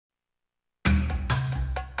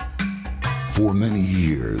For many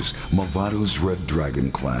years, Mavado's Red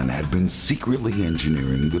Dragon clan had been secretly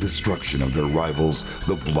engineering the destruction of their rivals,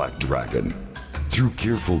 the Black Dragon. Through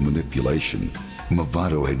careful manipulation,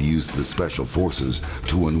 Mavado had used the Special Forces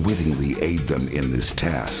to unwittingly aid them in this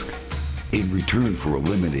task. In return for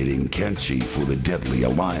eliminating Kenshi for the Deadly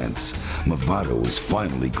Alliance, Mavado was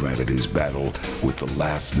finally granted his battle with the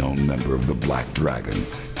last known member of the Black Dragon,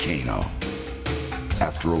 Kano.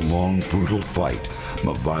 After a long, brutal fight,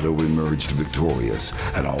 Mavado emerged victorious,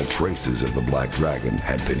 and all traces of the Black Dragon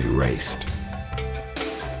had been erased.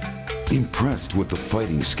 Impressed with the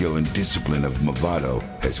fighting skill and discipline of Mavado,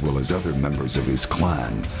 as well as other members of his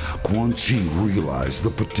clan, Quan Chi realized the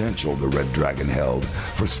potential the Red Dragon held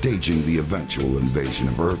for staging the eventual invasion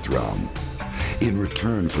of Earthrealm. In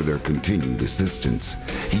return for their continued assistance,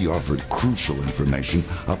 he offered crucial information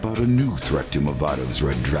about a new threat to Mavado's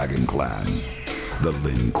Red Dragon clan, the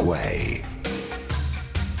Lin Kuei.